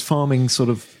obviously, is farming sort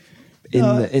of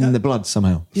in the blood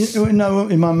somehow? No,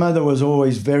 my mother was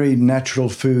always very natural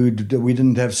food. We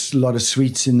didn't have a lot of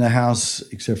sweets in the house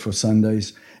except for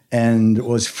Sundays, and it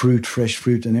was fruit, fresh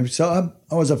fruit, and everything. So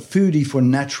I was a foodie for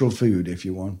natural food, if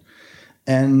you want.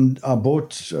 And I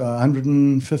bought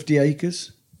 350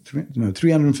 acres,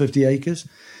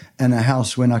 and a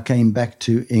house when I came back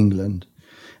to England.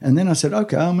 And then I said,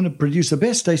 okay, I'm going to produce the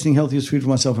best tasting, healthiest food for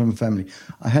myself and my family.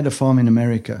 I had a farm in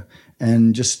America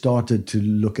and just started to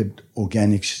look at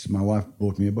organics. My wife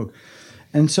bought me a book.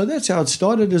 And so that's how it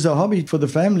started, as a hobby for the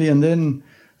family. And then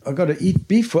I got to eat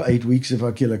beef for 8 weeks if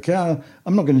I kill a cow.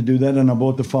 I'm not going to do that. And I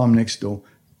bought the farm next door,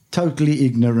 totally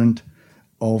ignorant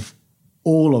of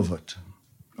all of it,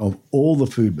 of all the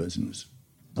food business.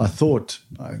 I thought,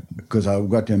 because I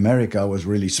got to America, I was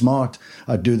really smart.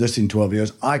 I'd do this in 12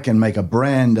 years. I can make a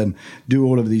brand and do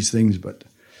all of these things. But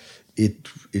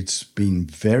it's been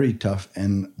very tough,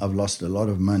 and I've lost a lot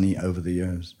of money over the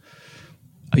years.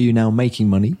 Are you now making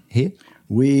money here?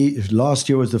 Last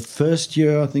year was the first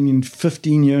year, I think, in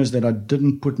 15 years that I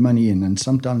didn't put money in, and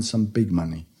sometimes some big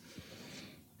money.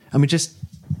 I mean, just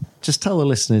tell the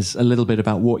listeners a little bit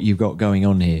about what you've got going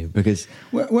on here, because...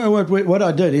 Well, what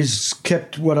I did is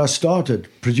kept what I started,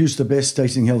 produced the best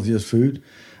tasting, healthiest food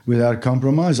without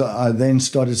compromise. I then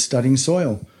started studying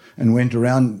soil and went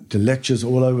around to lectures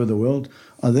all over the world.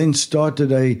 I then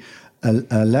started a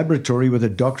laboratory with a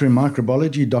doctor in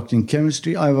microbiology, doctor in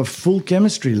chemistry. I have a full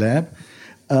chemistry lab,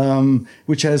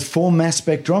 which has 4 mass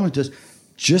spectrometers,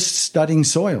 just studying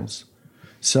soils.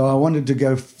 So I wanted to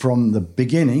go from the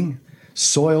beginning,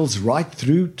 soils, right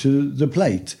through to the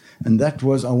plate. And that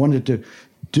was, I wanted to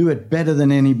do it better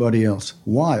than anybody else.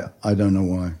 Why? I don't know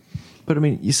why. But I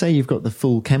mean, you say you've got the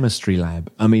full chemistry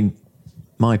lab. I mean,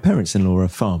 my parents-in-law are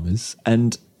farmers.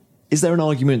 And is there an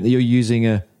argument that you're using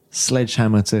a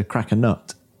sledgehammer to crack a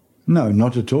nut? No,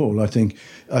 not at all. I think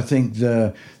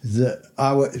I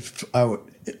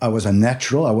was a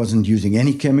natural. I wasn't using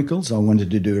any chemicals. I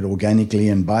wanted to do it organically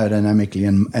and biodynamically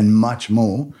and much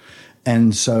more.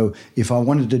 And so if I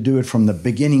wanted to do it from the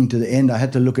beginning to the end, I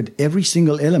had to look at every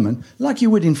single element, like you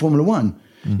would in Formula One.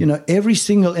 Mm. You know, every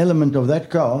single element of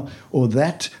that car or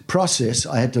that process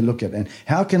I had to look at. And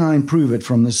how can I improve it,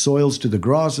 from the soils to the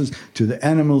grasses to the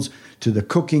animals to the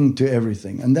cooking to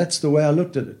everything? And that's the way I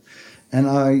looked at it. And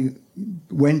I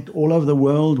went all over the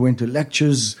world, went to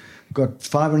lectures, got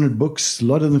 500 books, a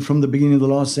lot of them from the beginning of the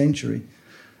last century,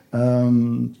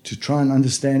 to try and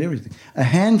understand everything. A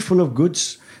handful of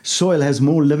goods. Soil has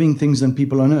more living things than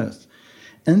people on Earth.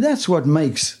 And that's what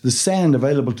makes the sand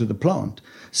available to the plant.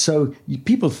 So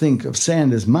people think of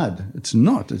sand as mud. It's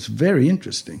not. It's very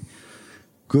interesting.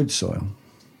 Good soil.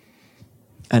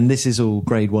 And this is all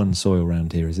grade 1 soil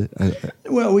around here, is it?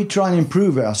 Well, we try and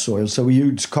improve our soil. So we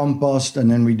use compost,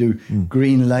 and then we do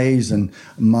green lays. And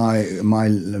my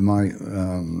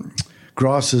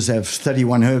grasses have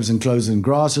 31 herbs and cloves and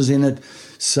grasses in it.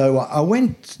 So I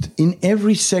went in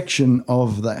every section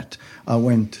of that. I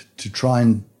went to try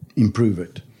and improve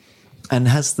it. And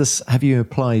have you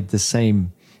applied the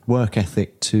same work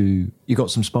ethic to... You got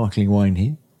some sparkling wine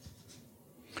here?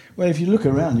 Well, if you look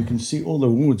around, you can see all the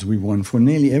awards we've won for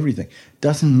nearly everything.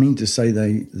 Doesn't mean to say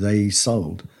they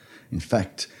sold. In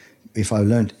fact, if I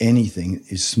learned anything,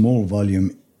 is small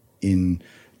volume in...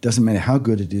 Doesn't matter how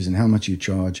good it is and how much you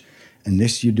charge.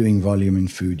 Unless you're doing volume in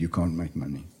food, you can't make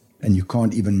money. And you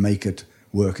can't even make it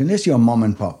work unless you're mom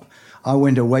and pop. I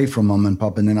went away from mom and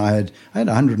pop, and then I had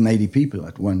 180 people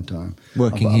at one time.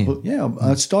 Working here?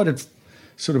 I started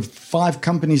sort of 5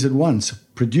 companies at once,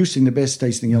 producing the best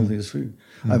tasting, healthiest food.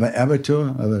 I have an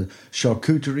abattoir, I have a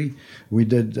charcuterie. We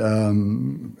did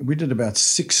about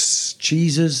 6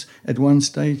 cheeses at one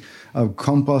stage. I have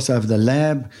compost, I have the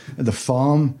lab, the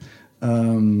farm,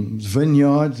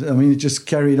 vineyard. I mean, it just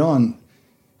carried on.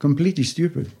 Completely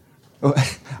stupid.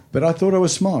 But I thought I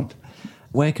was smart.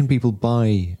 Where can people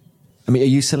buy? I mean, are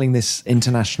you selling this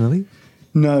internationally?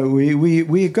 No,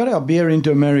 we got our beer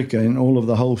into America in all of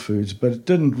the Whole Foods, but it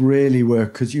didn't really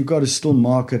work because you've got to still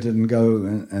market it and go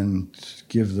and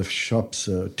give the shops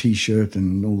a T-shirt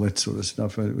and all that sort of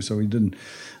stuff. So we didn't.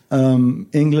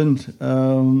 England,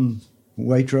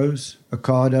 Waitrose,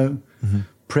 Ocado.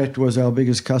 Pret was our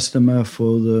biggest customer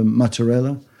for the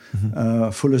mozzarella.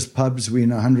 Fuller's Pubs, we're in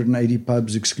 180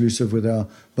 pubs exclusive with our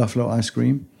buffalo ice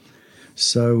cream.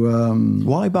 So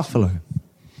why buffalo?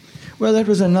 Well, that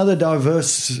was another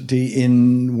diversity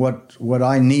in what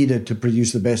I needed to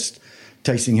produce the best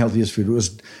tasting, healthiest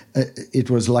food. It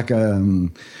was like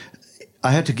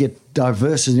I had to get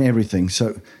diverse in everything.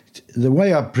 So the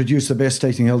way I produce the best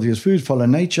tasting, healthiest food, follow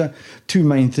nature. Two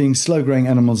main things: slow-growing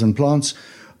animals and plants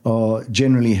are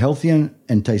generally healthier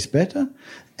and taste better,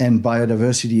 and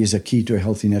biodiversity is a key to a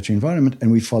healthy natural environment,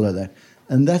 and we follow that.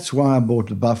 And that's why I bought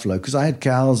the buffalo, because I had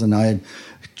cows and I had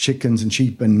chickens and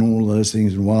sheep and all those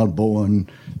things, and wild boar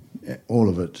and all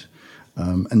of it.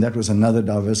 And that was another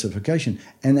diversification,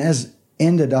 and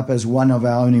ended up as one of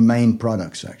our only main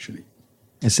products, actually.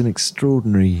 It's an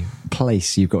extraordinary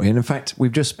place you've got here. And in fact,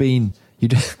 we've just been,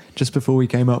 just before we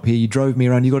came up here, you drove me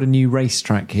around. You've got a new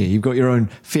racetrack here. You've got your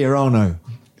own Fiorano.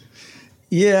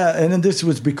 Yeah, and this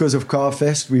was because of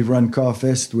CarFest. We've run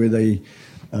CarFest where they...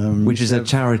 which is a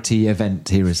charity event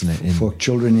here, isn't it? For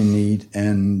children in need.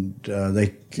 And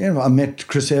I met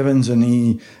Chris Evans and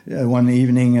he one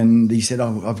evening, and he said,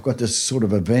 I've got this sort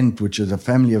of event, which is a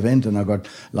family event, and I got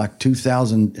like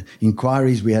 2,000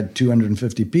 inquiries. We had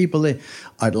 250 people there.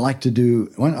 I'd like to do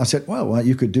one. I said, well,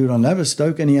 you could do it on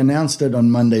Laverstoke. And he announced it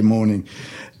on Monday morning.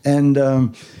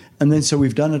 And then so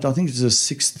we've done it. I think it's the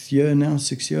sixth year,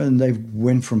 and they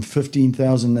went from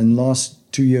 15,000. And last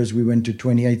 2 years we went to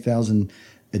 28,000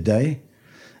 a day,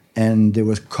 and there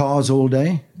was cars all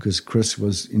day because Chris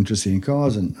was interested in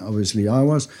cars, and obviously I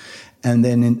was. And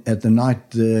then at the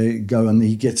night they go, and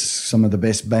he gets some of the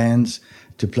best bands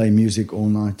to play music all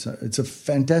night. So it's a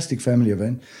fantastic family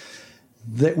event.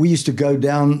 That we used to go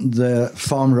down the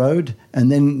farm road, and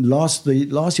then last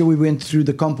year we went through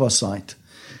the compost site,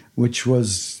 which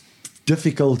was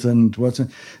difficult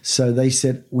so they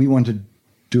said we want to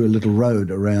do a little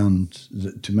road around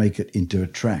to make it into a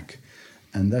track.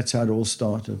 And that's how it all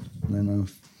started. And then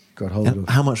I got hold of...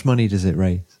 How much money does it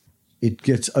raise? It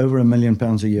gets over £1 million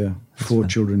a year for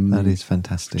children. That is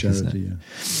fantastic, charity, isn't it? Yeah.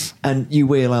 And you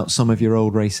wheel out some of your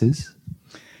old races?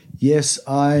 Yes,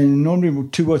 I normally do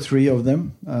 2 or 3 of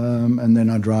them, and then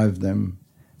I drive them.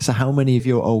 So how many of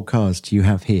your old cars do you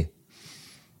have here?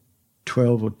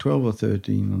 12 or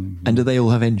 13. And do they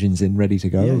all have engines in, ready to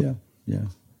go? Yeah.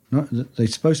 No, they're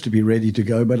supposed to be ready to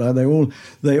go, but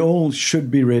they all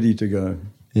should be ready to go.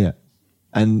 Yeah.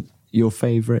 And your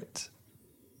favourite?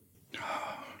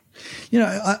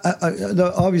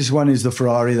 The obvious one is the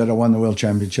Ferrari that I won the World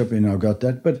Championship in. I got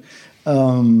that. But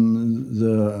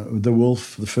the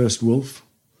Wolf, the first Wolf,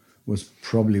 was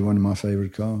probably one of my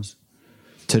favourite cars.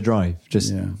 To drive?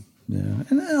 Yeah.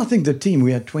 And I think the team,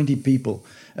 we had 20 people.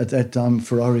 At that time,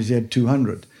 Ferraris had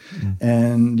 200.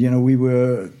 And,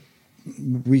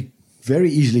 we very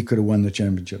easily could have won the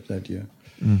championship that year.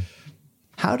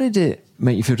 How did it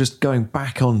make you feel, just going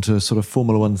back onto a sort of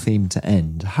Formula One theme to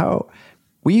end? How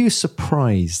were you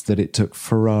surprised that it took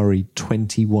Ferrari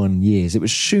 21 years? It was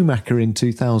Schumacher in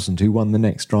 2000 who won the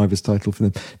next driver's title for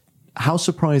them. How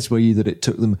surprised were you that it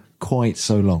took them quite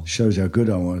so long? Shows how good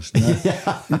I was.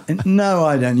 No,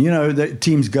 I don't. The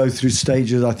teams go through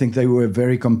stages. I think they were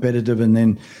very competitive, and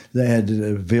then they had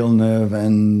Villeneuve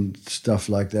and stuff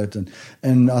like that.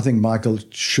 And I think Michael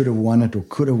should have won it or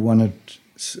could have won it,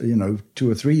 2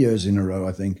 or 3 years in a row,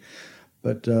 I think.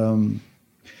 But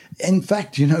in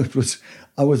fact,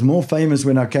 I was more famous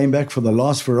when I came back for the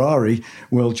last Ferrari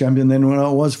World Champion than when I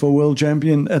was for World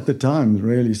Champion at the time,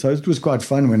 really. So it was quite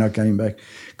fun when I came back,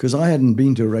 because I hadn't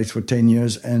been to a race for 10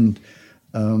 years, and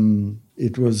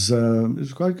it was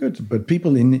quite good. But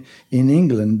people in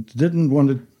England didn't want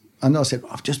to. And I said,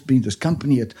 I've just been to this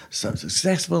company, it's so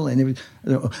successful and everything.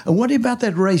 And what about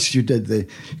that race you did there?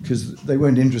 Because they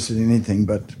weren't interested in anything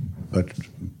but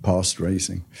past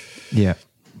racing. Yeah.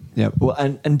 Yeah. Well,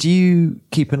 and do you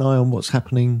keep an eye on what's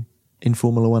happening in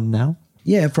Formula One now?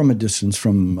 Yeah, from a distance.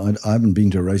 I haven't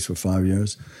been to a race for 5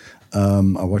 years. I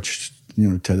watch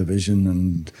television,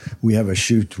 and we have a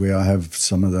shoot where I have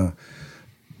some of the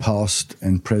past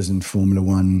and present Formula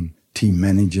One team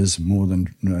managers, more than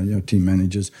team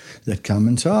managers that come,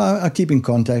 and so I keep in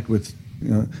contact with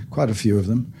quite a few of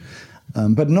them.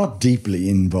 But not deeply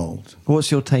involved.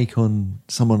 What's your take on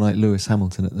someone like Lewis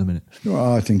Hamilton at the minute?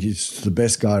 Well, I think he's the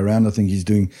best guy around. I think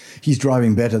he's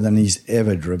driving better than he's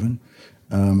ever driven.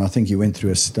 I think he went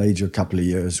through a stage a couple of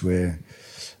years where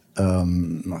I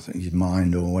think his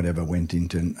mind or whatever went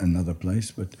into another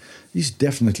place. But he's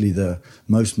definitely the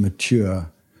most mature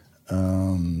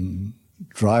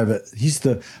driver. He's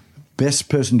the best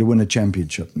person to win a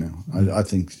championship now. I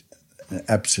think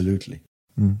absolutely.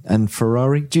 And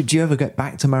Ferrari, do you ever get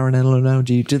back to Maranello now?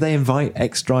 Do they invite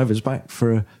ex-drivers back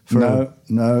for No,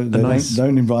 they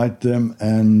don't invite them,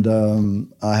 and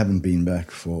I haven't been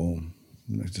back for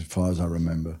as far as I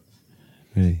remember.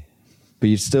 Really? But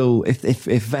you'd still, if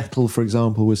Vettel, for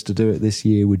example, was to do it this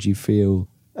year, would you feel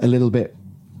a little bit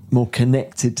more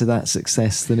connected to that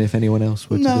success than if anyone else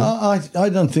were to do it? No, I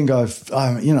don't think I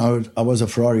was a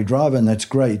Ferrari driver, and that's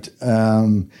great.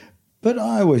 But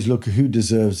I always look at who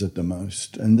deserves it the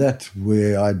most, and that's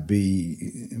where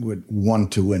would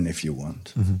want to win if you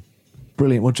want. Mm-hmm.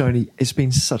 Brilliant. Well, Jody, it's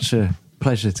been such a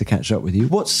pleasure to catch up with you.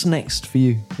 What's next for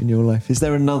you in your life? Is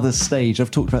there another stage?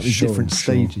 I've talked about these different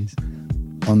stages.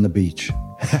 On the beach.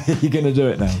 You're going to do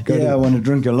it now? I want to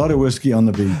drink a lot of whiskey on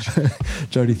the beach.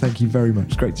 Jody, thank you very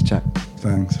much. Great to chat.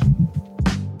 Thanks.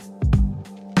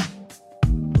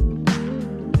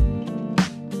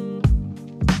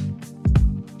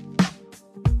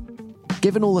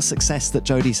 Given all the success that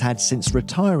Jody's had since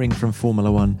retiring from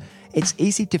Formula One, it's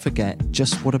easy to forget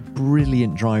just what a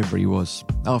brilliant driver he was.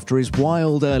 After his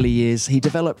wild early years, he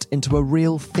developed into a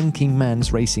real thinking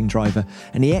man's racing driver,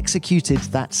 and he executed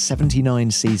that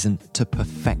 79 season to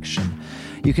perfection.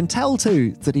 You can tell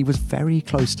too that he was very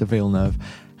close to Villeneuve,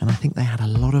 and I think they had a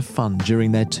lot of fun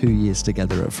during their 2 years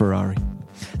together at Ferrari.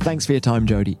 Thanks for your time,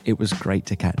 Jody. It was great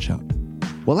to catch up.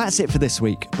 Well, that's it for this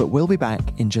week, but we'll be back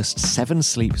in just 7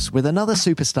 sleeps with another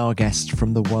superstar guest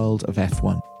from the world of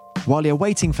F1. While you're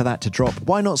waiting for that to drop,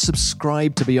 why not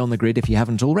subscribe to Beyond the Grid if you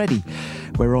haven't already?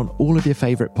 We're on all of your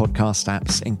favourite podcast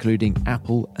apps, including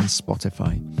Apple and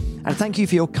Spotify. And thank you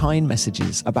for your kind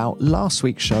messages about last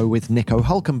week's show with Nico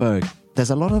Hülkenberg.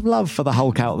 There's a lot of love for the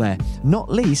Hulk out there,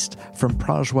 not least from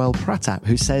Prajwal Pratap,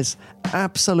 who says,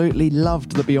 absolutely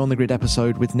loved the Beyond the Grid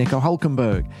episode with Nico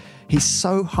Hülkenberg. He's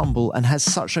so humble and has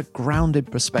such a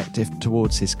grounded perspective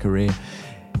towards his career.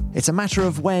 It's a matter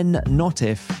of when, not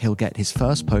if, he'll get his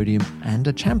first podium and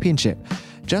a championship.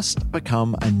 Just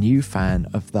become a new fan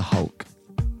of the Hulk.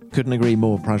 Couldn't agree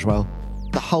more, Prajwal.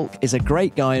 The Hulk is a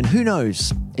great guy, and who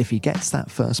knows, if he gets that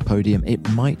first podium, it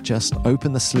might just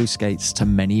open the sluice gates to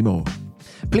many more.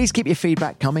 Please keep your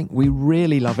feedback coming. We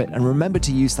really love it. And remember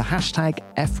to use the hashtag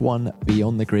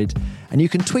F1BeyondTheGrid. And you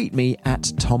can tweet me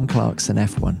at Tom Clarkson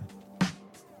F1.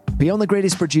 Beyond the Grid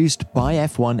is produced by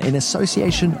F1 in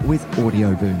association with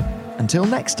Audio Boom. Until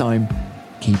next time,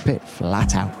 keep it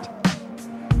flat out.